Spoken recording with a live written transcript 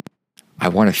I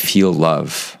want to feel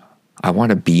love. I want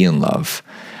to be in love.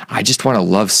 I just want to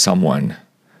love someone.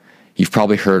 You've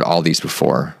probably heard all these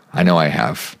before. I know I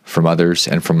have, from others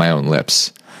and from my own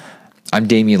lips. I'm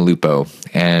Damian Lupo,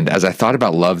 and as I thought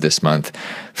about love this month,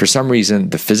 for some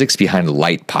reason, the physics behind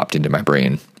light popped into my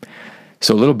brain.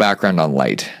 So a little background on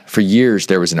light. For years,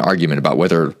 there was an argument about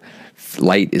whether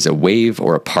light is a wave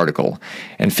or a particle,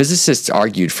 and physicists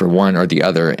argued for one or the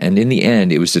other, and in the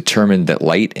end, it was determined that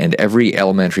light and every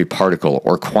elementary particle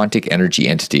or quantic energy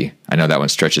entity, I know that one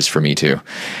stretches for me too,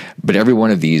 but every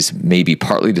one of these may be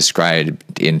partly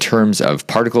described in terms of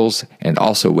particles and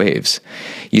also waves.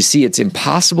 You see, it's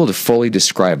impossible to fully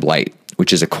describe light,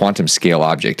 which is a quantum scale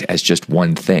object, as just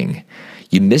one thing.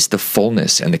 You miss the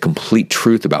fullness and the complete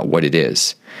truth about what it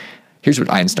is. Here's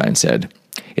what Einstein said.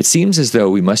 It seems as though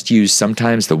we must use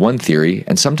sometimes the one theory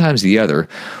and sometimes the other,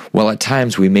 while at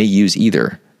times we may use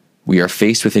either. We are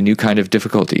faced with a new kind of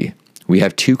difficulty. We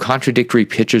have two contradictory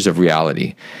pictures of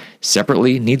reality.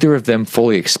 Separately, neither of them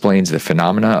fully explains the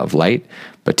phenomena of light,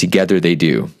 but together they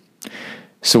do.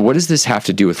 So what does this have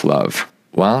to do with love?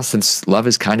 Well, since love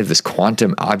is kind of this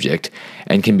quantum object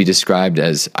and can be described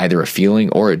as either a feeling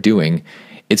or a doing,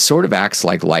 it sort of acts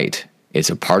like light. It's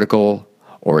a particle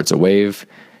or it's a wave.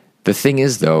 The thing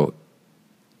is, though,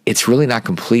 it's really not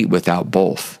complete without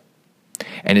both.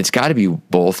 And it's got to be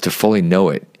both to fully know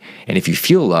it. And if you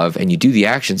feel love and you do the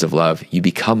actions of love, you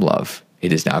become love.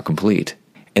 It is now complete.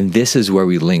 And this is where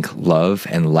we link love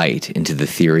and light into the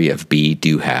theory of be,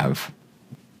 do, have.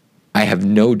 I have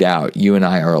no doubt you and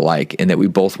I are alike in that we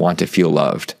both want to feel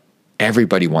loved.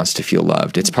 Everybody wants to feel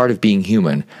loved. It's part of being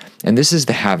human. And this is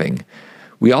the having.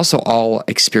 We also all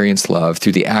experience love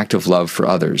through the act of love for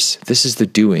others. This is the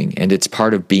doing, and it's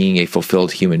part of being a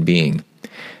fulfilled human being.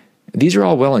 These are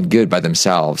all well and good by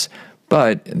themselves,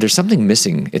 but there's something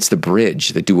missing. It's the bridge.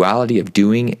 The duality of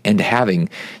doing and having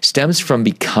stems from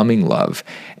becoming love,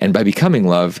 and by becoming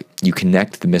love, you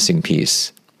connect the missing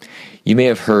piece. You may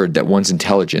have heard that one's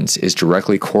intelligence is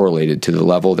directly correlated to the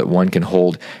level that one can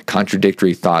hold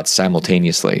contradictory thoughts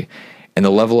simultaneously. And the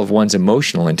level of one's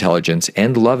emotional intelligence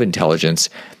and love intelligence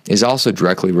is also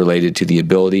directly related to the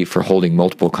ability for holding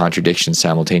multiple contradictions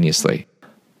simultaneously.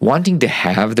 Wanting to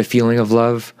have the feeling of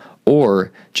love,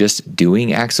 or just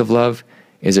doing acts of love,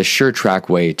 is a sure-track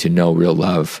way to know real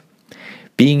love.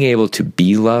 Being able to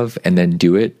be love and then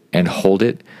do it and hold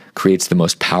it creates the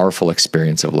most powerful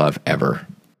experience of love ever.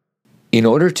 In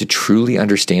order to truly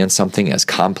understand something as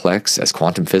complex as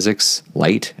quantum physics,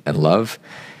 light, and love,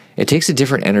 it takes a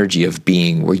different energy of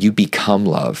being where you become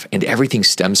love, and everything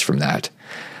stems from that.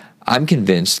 I'm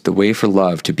convinced the way for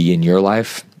love to be in your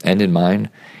life and in mine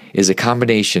is a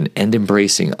combination and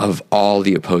embracing of all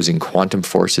the opposing quantum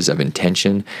forces of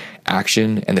intention,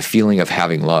 action, and the feeling of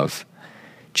having love.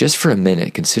 Just for a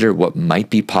minute, consider what might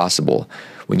be possible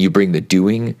when you bring the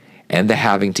doing and the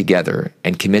having together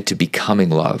and commit to becoming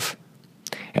love.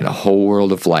 And a whole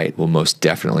world of light will most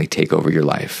definitely take over your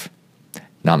life.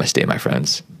 Namaste, my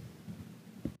friends.